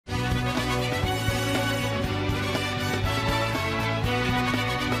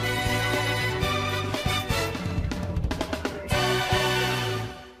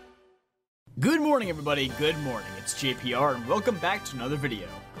morning everybody, good morning, it's JPR and welcome back to another video.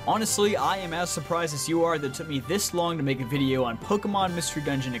 Honestly, I am as surprised as you are that it took me this long to make a video on Pokemon Mystery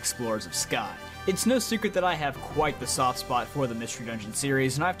Dungeon Explorers of Sky. It's no secret that I have quite the soft spot for the Mystery Dungeon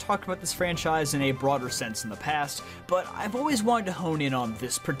series, and I've talked about this franchise in a broader sense in the past, but I've always wanted to hone in on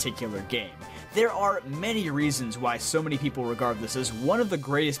this particular game. There are many reasons why so many people regard this as one of the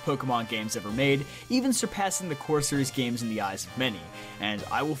greatest Pokemon games ever made, even surpassing the core series games in the eyes of many, and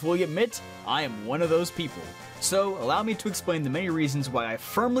I will fully admit, I am one of those people. So, allow me to explain the many reasons why I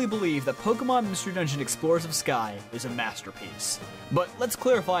firmly believe that Pokemon Mystery Dungeon Explorers of Sky is a masterpiece. But let's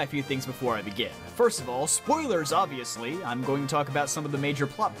clarify a few things before I begin. First of all, spoilers obviously, I'm going to talk about some of the major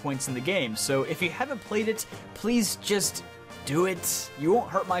plot points in the game, so if you haven't played it, please just do it. You won't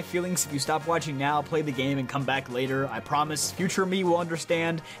hurt my feelings if you stop watching now, play the game, and come back later. I promise future me will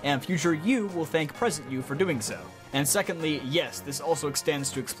understand, and future you will thank present you for doing so. And secondly, yes, this also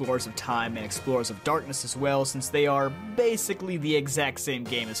extends to Explorers of Time and Explorers of Darkness as well, since they are basically the exact same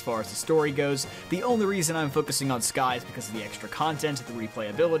game as far as the story goes. The only reason I'm focusing on Sky is because of the extra content, the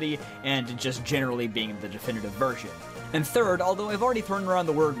replayability, and just generally being the definitive version. And third, although I've already thrown around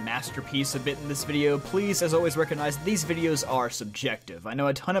the word masterpiece a bit in this video, please, as always, recognize that these videos are subjective. I know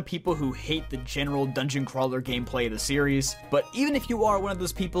a ton of people who hate the general dungeon crawler gameplay of the series, but even if you are one of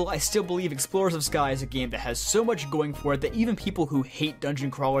those people, I still believe Explorers of Sky is a game that has so much going for it that even people who hate dungeon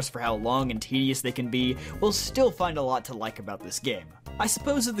crawlers for how long and tedious they can be will still find a lot to like about this game. I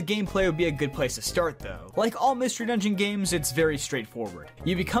suppose that the gameplay would be a good place to start though. Like all Mystery Dungeon games, it's very straightforward.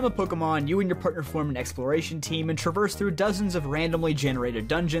 You become a Pokemon, you and your partner form an exploration team and traverse through dozens of randomly generated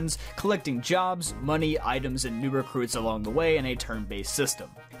dungeons, collecting jobs, money, items, and new recruits along the way in a turn-based system.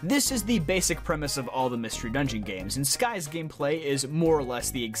 This is the basic premise of all the Mystery Dungeon games, and Sky's gameplay is more or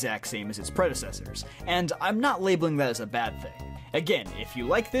less the exact same as its predecessors, and I'm not labeling that as a bad thing. Again, if you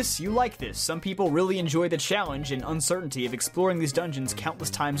like this, you like this. Some people really enjoy the challenge and uncertainty of exploring these dungeons countless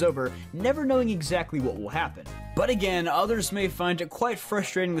times over, never knowing exactly what will happen. But again, others may find it quite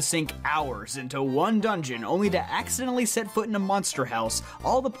frustrating to sink hours into one dungeon only to accidentally set foot in a monster house,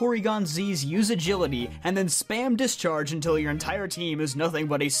 all the Porygon Z's use agility, and then spam discharge until your entire team is nothing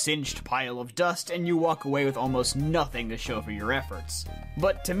but a singed pile of dust and you walk away with almost nothing to show for your efforts.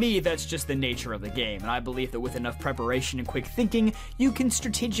 But to me, that's just the nature of the game, and I believe that with enough preparation and quick thinking, you can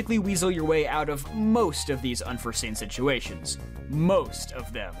strategically weasel your way out of most of these unforeseen situations. Most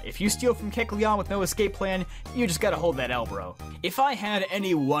of them. If you steal from Kecleon with no escape plan, you just gotta hold that L, bro. If I had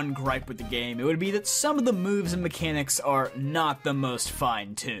any one gripe with the game, it would be that some of the moves and mechanics are not the most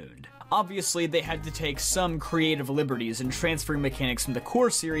fine-tuned. Obviously, they had to take some creative liberties in transferring mechanics from the core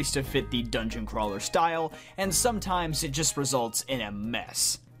series to fit the dungeon crawler style, and sometimes it just results in a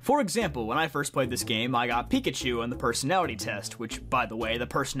mess. For example, when I first played this game, I got Pikachu on the personality test, which, by the way, the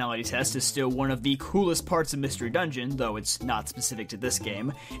personality test is still one of the coolest parts of Mystery Dungeon, though it's not specific to this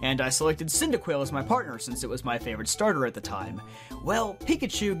game, and I selected Cyndaquil as my partner since it was my favorite starter at the time. Well,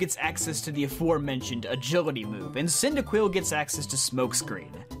 Pikachu gets access to the aforementioned agility move, and Cyndaquil gets access to Smokescreen.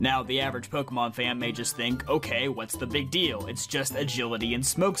 Now, the average Pokemon fan may just think, okay, what's the big deal? It's just agility and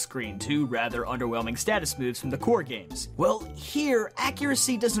Smokescreen, two rather underwhelming status moves from the core games. Well, here,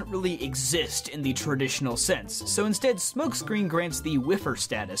 accuracy doesn't really exist in the traditional sense, so instead Smokescreen grants the Whiffer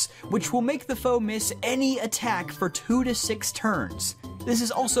status, which will make the foe miss any attack for 2 to 6 turns. This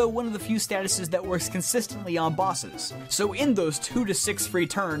is also one of the few statuses that works consistently on bosses. So in those 2 to 6 free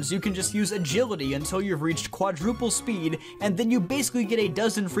turns, you can just use agility until you've reached quadruple speed, and then you basically get a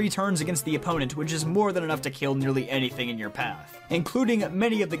dozen free turns against the opponent, which is more than enough to kill nearly anything in your path, including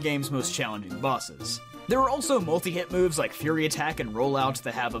many of the game's most challenging bosses. There are also multi-hit moves like Fury Attack and Rollout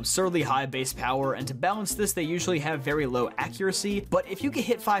that have absurdly high base power, and to balance this they usually have very low accuracy, but if you get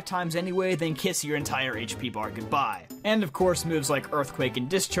hit 5 times anyway, then kiss your entire HP bar goodbye. And of course, moves like Earthquake and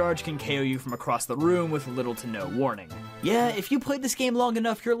Discharge can KO you from across the room with little to no warning. Yeah, if you played this game long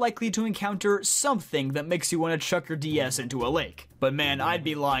enough, you're likely to encounter something that makes you want to chuck your DS into a lake. But man, I'd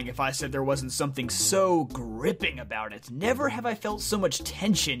be lying if I said there wasn't something so gripping about it. Never have I felt so much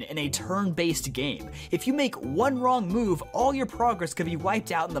tension in a turn-based game. If you make one wrong move, all your progress could be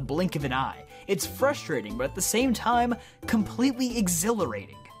wiped out in the blink of an eye. It's frustrating, but at the same time, completely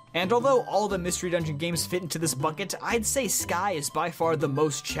exhilarating. And although all the Mystery Dungeon games fit into this bucket, I'd say Sky is by far the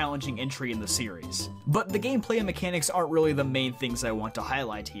most challenging entry in the series. But the gameplay and mechanics aren't really the main things I want to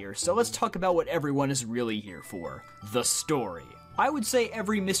highlight here, so let's talk about what everyone is really here for: the story. I would say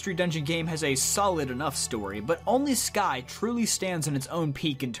every Mystery Dungeon game has a solid enough story, but only Sky truly stands on its own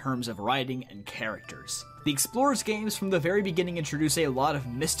peak in terms of writing and characters. The Explorers games from the very beginning introduce a lot of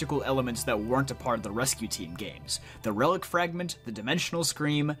mystical elements that weren't a part of the Rescue Team games. The Relic Fragment, the Dimensional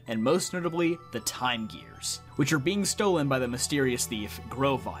Scream, and most notably, the Time Gears, which are being stolen by the mysterious thief,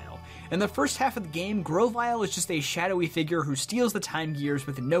 Grovile. In the first half of the game, Grovile is just a shadowy figure who steals the Time Gears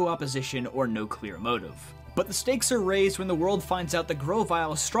with no opposition or no clear motive. But the stakes are raised when the world finds out that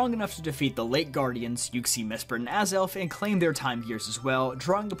Grovile is strong enough to defeat the late Guardians, Yuxi, Mesprit, and Azelf, and claim their Time Gears as well,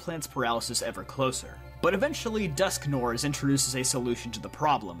 drawing the planet's paralysis ever closer. But eventually, Dusknoir introduces a solution to the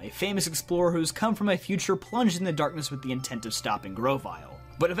problem, a famous explorer who's come from a future plunged in the darkness with the intent of stopping Grovile.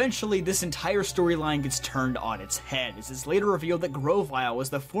 But eventually, this entire storyline gets turned on its head, as it's later revealed that Grovile was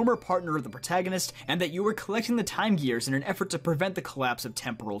the former partner of the protagonist, and that you were collecting the Time Gears in an effort to prevent the collapse of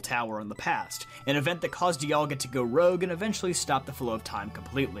Temporal Tower in the past, an event that caused Dialga to go rogue and eventually stop the flow of time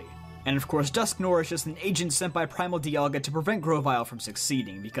completely. And of course, Dusknoir is just an agent sent by Primal Dialga to prevent Grovile from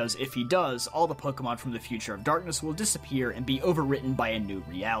succeeding, because if he does, all the Pokemon from the future of darkness will disappear and be overwritten by a new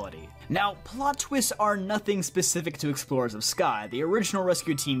reality. Now, plot twists are nothing specific to Explorers of Sky. The original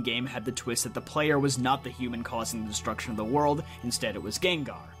Rescue Team game had the twist that the player was not the human causing the destruction of the world, instead it was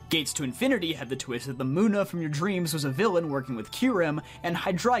Gengar. Gates to Infinity had the twist that the Munna from your dreams was a villain working with Kyurem, and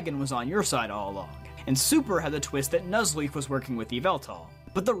Hydreigon was on your side all along. And Super had the twist that Nuzleaf was working with Yveltal.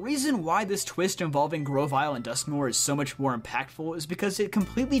 But the reason why this twist involving Grovile and Dusknoir is so much more impactful is because it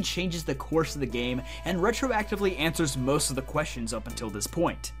completely changes the course of the game and retroactively answers most of the questions up until this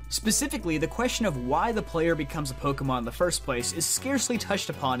point. Specifically, the question of why the player becomes a Pokemon in the first place is scarcely touched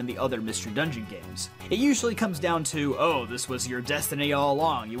upon in the other Mystery Dungeon games. It usually comes down to, oh, this was your destiny all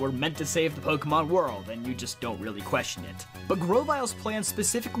along, you were meant to save the Pokemon world, and you just don't really question it. But Grovile's plan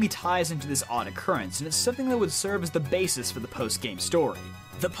specifically ties into this odd occurrence, and it's something that would serve as the basis for the post-game story.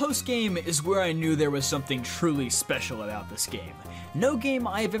 The post-game is where I knew there was something truly special about this game. No game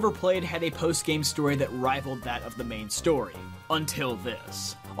I have ever played had a post-game story that rivaled that of the main story. Until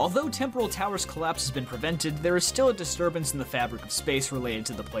this. Although Temporal Tower's collapse has been prevented, there is still a disturbance in the fabric of space related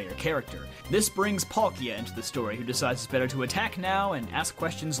to the player character. This brings Palkia into the story, who decides it's better to attack now and ask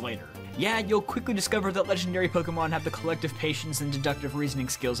questions later. Yeah, you'll quickly discover that legendary Pokemon have the collective patience and deductive reasoning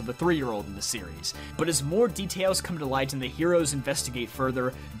skills of a 3-year-old in the series. But as more details come to light and the heroes investigate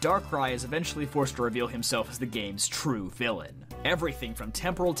further, Darkrai is eventually forced to reveal himself as the game's true villain. Everything from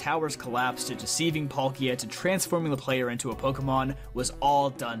Temporal Tower's collapse to deceiving Palkia to transforming the player into a Pokemon was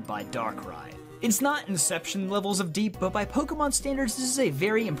all done by Darkrai. It's not Inception levels of deep, but by Pokemon standards, this is a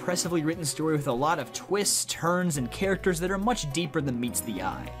very impressively written story with a lot of twists, turns, and characters that are much deeper than meets the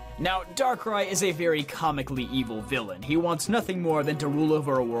eye. Now, Darkrai is a very comically evil villain. He wants nothing more than to rule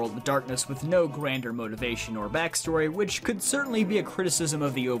over a world of darkness with no grander motivation or backstory, which could certainly be a criticism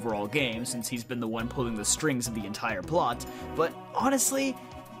of the overall game, since he's been the one pulling the strings of the entire plot, but honestly,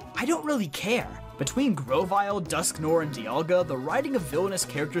 I don't really care. Between Grovile, Dusknoir, and Dialga, the writing of villainous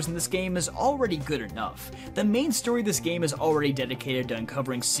characters in this game is already good enough. The main story of this game is already dedicated to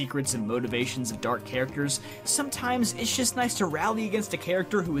uncovering secrets and motivations of dark characters. Sometimes it's just nice to rally against a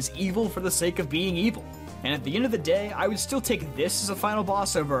character who is evil for the sake of being evil. And at the end of the day, I would still take this as a final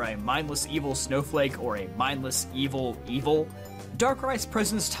boss over a mindless evil snowflake or a mindless evil. Darkrai's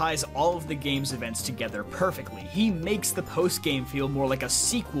presence ties all of the game's events together perfectly. He makes the post-game feel more like a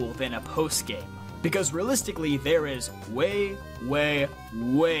sequel than a post-game. Because realistically, there is way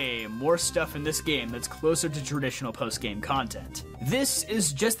more stuff in this game that's closer to traditional post-game content. This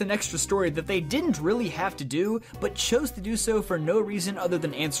is just an extra story that they didn't really have to do, but chose to do so for no reason other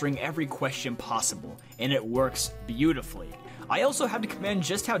than answering every question possible, and it works beautifully. I also have to commend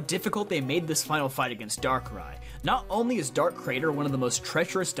just how difficult they made this final fight against Darkrai. Not only is Dark Crater one of the most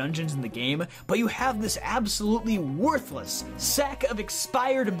treacherous dungeons in the game, but you have this absolutely worthless sack of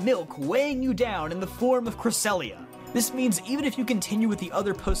expired milk weighing you down in the form of Cresselia. This means even if you continue with the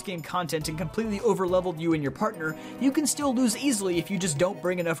other post-game content and completely overleveled you and your partner, you can still lose easily if you just don't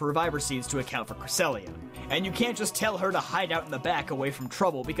bring enough Reviver Seeds to account for Cresselia. And you can't just tell her to hide out in the back away from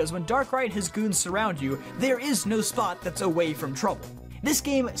trouble, because when Darkrai and his goons surround you, there is no spot that's away from trouble. This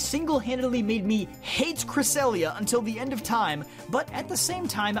game single-handedly made me hate Cresselia until the end of time, but at the same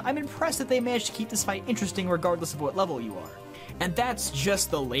time, I'm impressed that they managed to keep this fight interesting regardless of what level you are. And that's just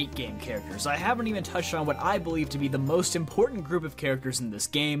the late game characters. I haven't even touched on what I believe to be the most important group of characters in this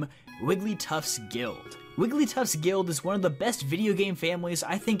game, Wigglytuff's Guild. Wigglytuff's Guild is one of the best video game families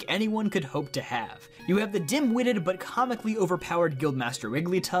I think anyone could hope to have. You have the dim-witted but comically overpowered Guildmaster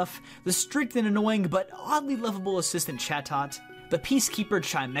Wigglytuff, the strict and annoying but oddly lovable assistant Chatot, the peacekeeper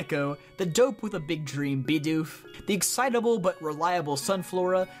Chimecho, the dope with a big dream Bidoof, the excitable but reliable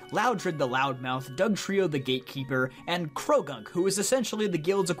Sunflora, Loudred the Loudmouth, Dugtrio the Gatekeeper, and Krogunk, who is essentially the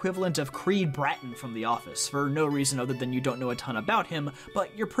guild's equivalent of Creed Bratton from The Office, for no reason other than you don't know a ton about him,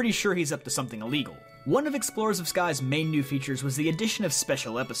 but you're pretty sure he's up to something illegal. One of Explorers of Sky's main new features was the addition of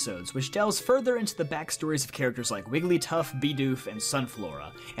special episodes, which delves further into the backstories of characters like Wigglytuff, Bidoof, and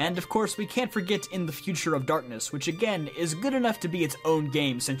Sunflora. And of course, we can't forget In the Future of Darkness, which again is good enough to be its own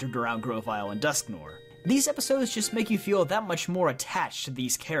game centered around Grovyle and Dusknoir. These episodes just make you feel that much more attached to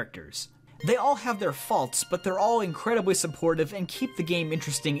these characters. They all have their faults, but they're all incredibly supportive and keep the game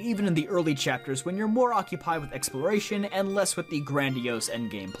interesting even in the early chapters when you're more occupied with exploration and less with the grandiose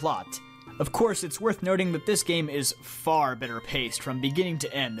endgame plot. Of course, it's worth noting that this game is far better paced from beginning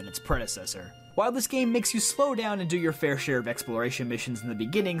to end than its predecessor. While this game makes you slow down and do your fair share of exploration missions in the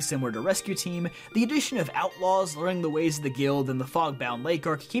beginning, similar to Rescue Team, the addition of outlaws, learning the ways of the guild, and the Fogbound Lake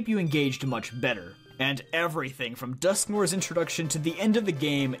Arc keep you engaged much better. And everything from Dusknoir's introduction to the end of the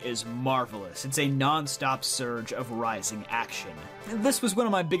game is marvelous. It's a non-stop surge of rising action. This was one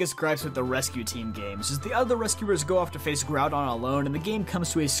of my biggest gripes with the Rescue Team games, as the other rescuers go off to face Groudon alone and the game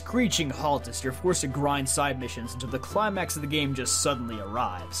comes to a screeching halt as you're forced to grind side missions until the climax of the game just suddenly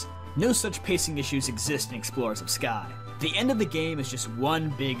arrives. No such pacing issues exist in Explorers of Sky. The end of the game is just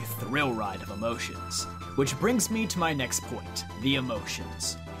one big thrill ride of emotions. Which brings me to my next point, the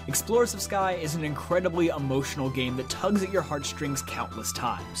emotions. Explorers of Sky is an incredibly emotional game that tugs at your heartstrings countless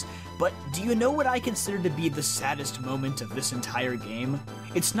times. But do you know what I consider to be the saddest moment of this entire game?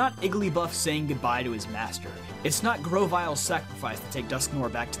 It's not Igglybuff saying goodbye to his master. It's not Grovyle's sacrifice to take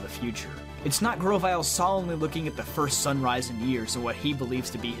Dusknoir back to the future. It's not Grovyle solemnly looking at the first sunrise in years and what he believes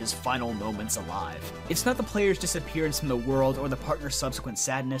to be his final moments alive. It's not the player's disappearance from the world or the partner's subsequent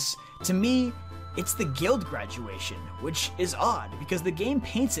sadness. To me, it's the guild graduation, which is odd because the game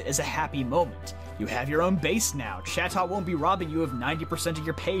paints it as a happy moment. You have your own base now, Chatot won't be robbing you of 90% of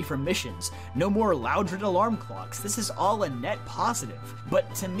your pay from missions, no more Loudred alarm clocks, this is all a net positive.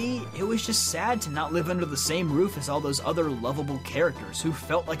 But to me, it was just sad to not live under the same roof as all those other lovable characters who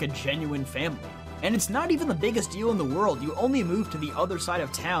felt like a genuine family. And it's not even the biggest deal in the world, you only move to the other side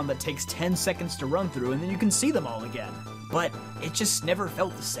of town that takes 10 seconds to run through and then you can see them all again. But it just never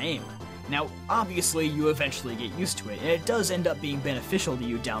felt the same. Now, obviously, you eventually get used to it, and it does end up being beneficial to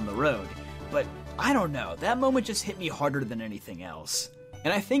you down the road, but I don't know, that moment just hit me harder than anything else.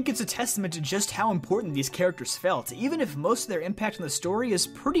 And I think it's a testament to just how important these characters felt, even if most of their impact on the story is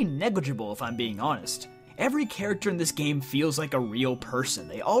pretty negligible if I'm being honest. Every character in this game feels like a real person.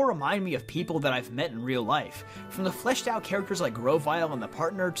 They all remind me of people that I've met in real life, from the fleshed out characters like Grovyle and the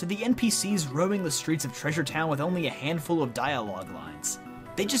partner, to the NPCs roaming the streets of Treasure Town with only a handful of dialogue lines.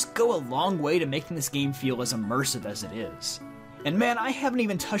 They just go a long way to making this game feel as immersive as it is. And man, I haven't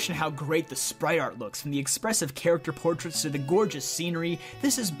even touched on how great the sprite art looks, from the expressive character portraits to the gorgeous scenery.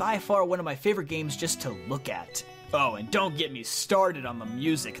 This is by far one of my favorite games just to look at. Oh, and don't get me started on the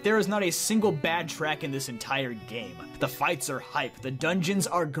music. There is not a single bad track in this entire game. The fights are hype, the dungeons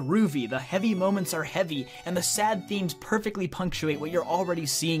are groovy, the heavy moments are heavy, and the sad themes perfectly punctuate what you're already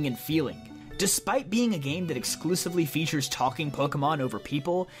seeing and feeling. Despite being a game that exclusively features talking Pokemon over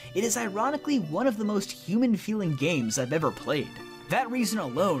people, it is ironically one of the most human-feeling games I've ever played. That reason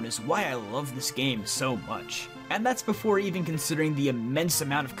alone is why I love this game so much. And that's before even considering the immense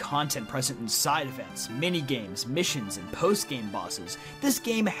amount of content present in side events, mini-games, missions, and post-game bosses. This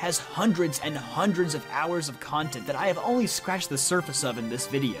game has hundreds and hundreds of hours of content that I have only scratched the surface of in this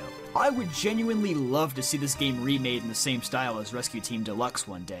video. I would genuinely love to see this game remade in the same style as Rescue Team Deluxe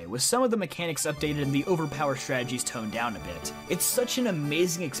one day, with some of the mechanics updated and the overpower strategies toned down a bit. It's such an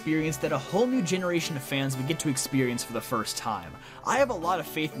amazing experience that a whole new generation of fans would get to experience for the first time. I have a lot of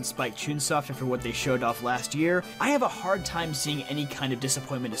faith in Spike Chunsoft after what they showed off last year. I have a hard time seeing any kind of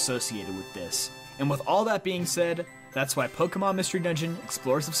disappointment associated with this. And with all that being said, that's why Pokemon Mystery Dungeon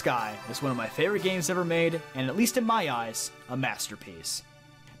Explorers of Sky is one of my favorite games ever made, and at least in my eyes, a masterpiece.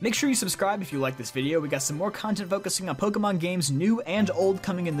 Make sure you subscribe if you like this video. We got some more content focusing on Pokemon games, new and old,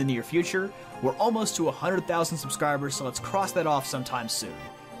 coming in the near future. We're almost to 100,000 subscribers, so let's cross that off sometime soon.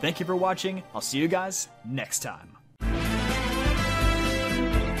 Thank you for watching. I'll see you guys next time.